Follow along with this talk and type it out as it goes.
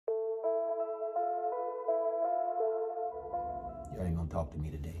Y'all ain't gonna talk to me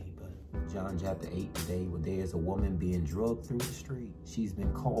today, but John chapter 8 today, where there is a woman being drugged through the street. She's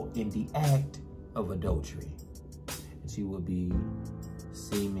been caught in the act of adultery. And she will be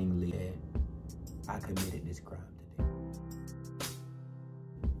seemingly dead. I committed this crime today.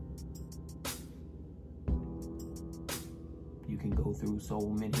 You can go through so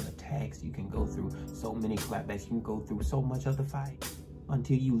many attacks. You can go through so many clapbacks. You can go through so much of the fight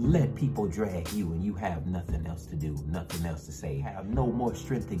until you let people drag you and you have nothing else to do, nothing else to say, have no more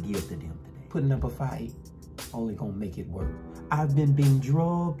strength to give to them today. Putting up a fight only gonna make it worse. I've been being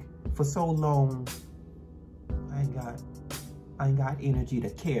drugged for so long. I ain't got energy to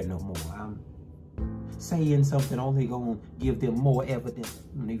care no more. I'm saying something only gonna give them more evidence.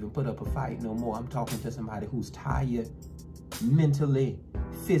 I don't even put up a fight no more. I'm talking to somebody who's tired, mentally,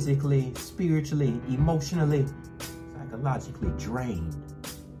 physically, spiritually, emotionally, psychologically drained.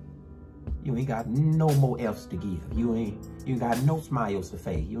 You ain't got no more else to give. You ain't got no smiles to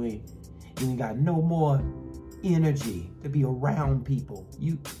fake. You ain't got no more energy to be around people.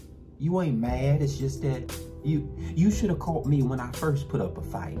 You ain't mad. It's just that you should have caught me when I first put up a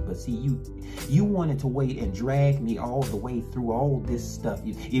fight. But see, you wanted to wait and drag me all the way through all this stuff.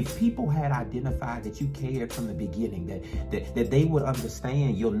 If people had identified that you cared from the beginning, that they would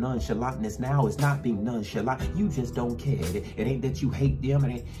understand your nonchalantness now is not being nonchalant. You just don't care. It ain't that you hate them.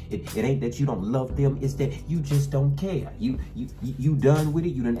 It ain't that you don't love them. It's that you just don't care. You done with it.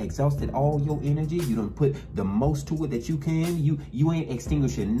 You done exhausted all your energy. You done put the most to it that you can. You ain't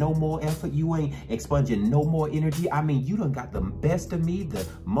extinguishing no more effort. You ain't expunging no more energy. I mean, you done got the best of me, the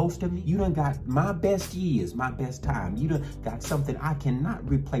most of me. You done got my best years, my best time. You done got something I cannot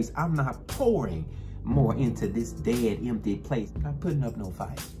replace. I'm not pouring more into this dead, empty place. I'm not putting up no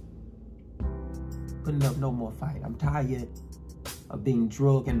fight. Putting up no more fight. I'm tired of being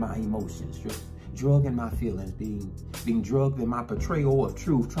drugged in my emotions, drugged in my feelings, being drugged in my portrayal of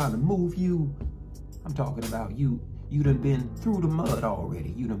truth, trying to move you. I'm talking about you. You done been through the mud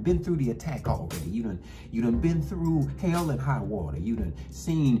already. You done been through the attack already. You done been through hell and high water. You done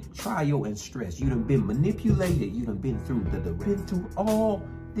seen trial and stress. You done been manipulated. You done been through been through all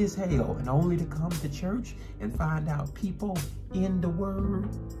this hell, and only to come to church and find out people in the word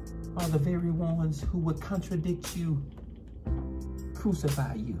are the very ones who would contradict you,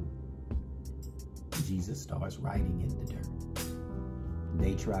 crucify you. Jesus starts writing in the dirt.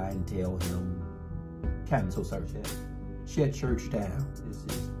 They try and tell him, cancel church, shut church down.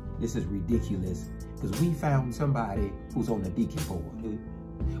 This is ridiculous, because we found somebody who's on the deacon board.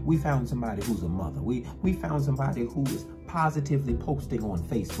 We found somebody who's a mother. We found somebody who is positively posting on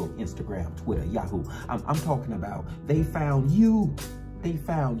Facebook, Instagram, Twitter, Yahoo. I'm talking about they found you. They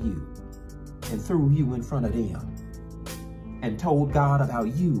found you and threw you in front of them and told God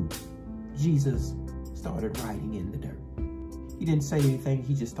about you. Jesus started writing in the dirt. He didn't say anything.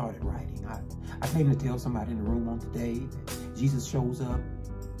 He just started writing. I came to tell somebody in the room on today that Jesus shows up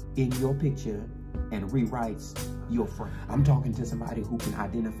in your picture and rewrites your frame. I'm talking to somebody who can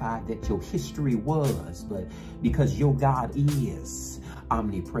identify that your history was, but because your God is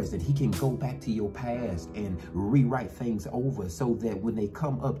omnipresent, he can go back to your past and rewrite things over so that when they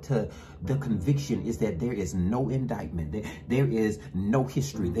come up to the conviction is that there is no indictment, there is no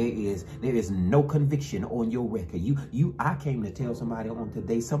history, there is no conviction on your record. I came to tell somebody on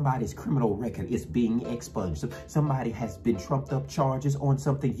today, somebody's criminal record is being expunged. Somebody has been trumped up charges on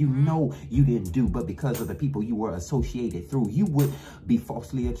something you know you didn't do, but because of the people you were associated through, you would be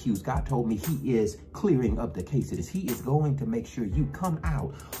falsely accused. God told me he is clearing up the cases. He is going to make sure you come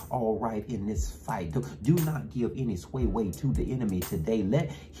out all right in this fight. Do not give any sway to the enemy today.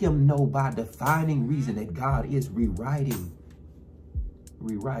 Let him know by defining reason that God is rewriting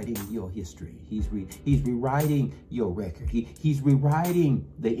your history. He's rewriting your record. He's rewriting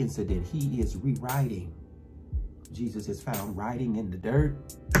the incident. He is rewriting. Jesus is found writing in the dirt.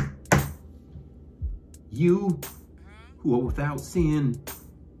 You who are without sin,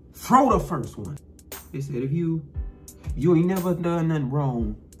 throw the first one. They said, if you ain't never done nothing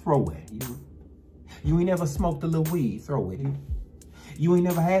wrong, throw it. You ain't never smoked a little weed, throw it. You ain't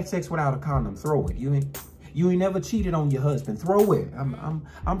never had sex without a condom, throw it. You ain't never cheated on your husband, throw it.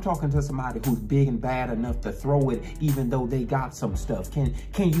 I'm talking to somebody who's big and bad enough to throw it even though they got some stuff. Can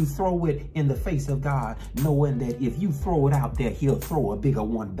you throw it in the face of God, knowing that if you throw it out there, he'll throw a bigger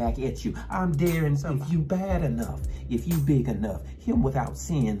one back at you? I'm daring something. If you bad enough, if you big enough, him without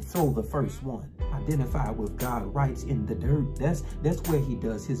sin, throw the first one. Identify with God writes in the dirt. That's where he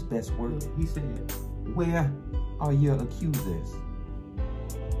does his best work. He said, where are your accusers?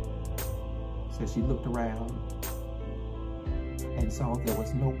 So she looked around and saw there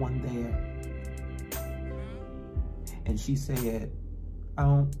was no one there. And she said, I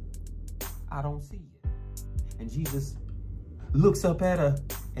don't see it. And Jesus looks up at her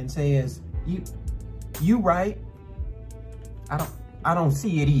and says, you right. I don't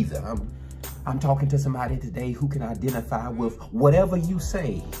see it either. I'm talking to somebody today who can identify with whatever you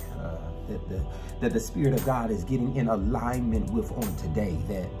say that the Spirit of God is getting in alignment with on today.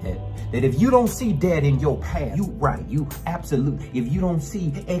 That if you don't see dead in your past, you right, you absolutely. If you don't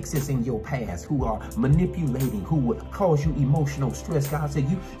see exes in your past who are manipulating, who would cause you emotional stress, God said,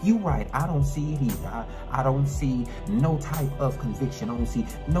 you right, I don't see it either. I don't see no type of conviction. I don't see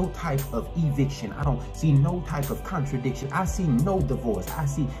no type of eviction. I don't see no type of contradiction. I see no divorce. I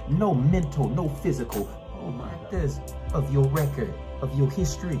see no mental, no physical. Oh my goodness, of your record, of your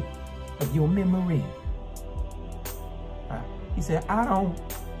history, of your memory. He said, I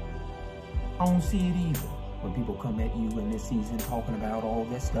don't see it either. When people come at you in this season talking about all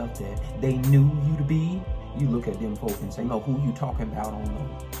that stuff that they knew you to be, you look at them folk and say, no, who you talking about? I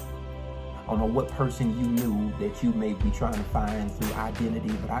don't know what person you knew that you may be trying to find through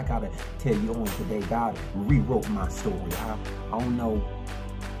identity, but I gotta tell you on today, God rewrote my story. I don't know.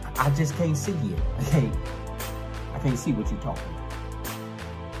 I just can't see it. I can't see what you're talking about.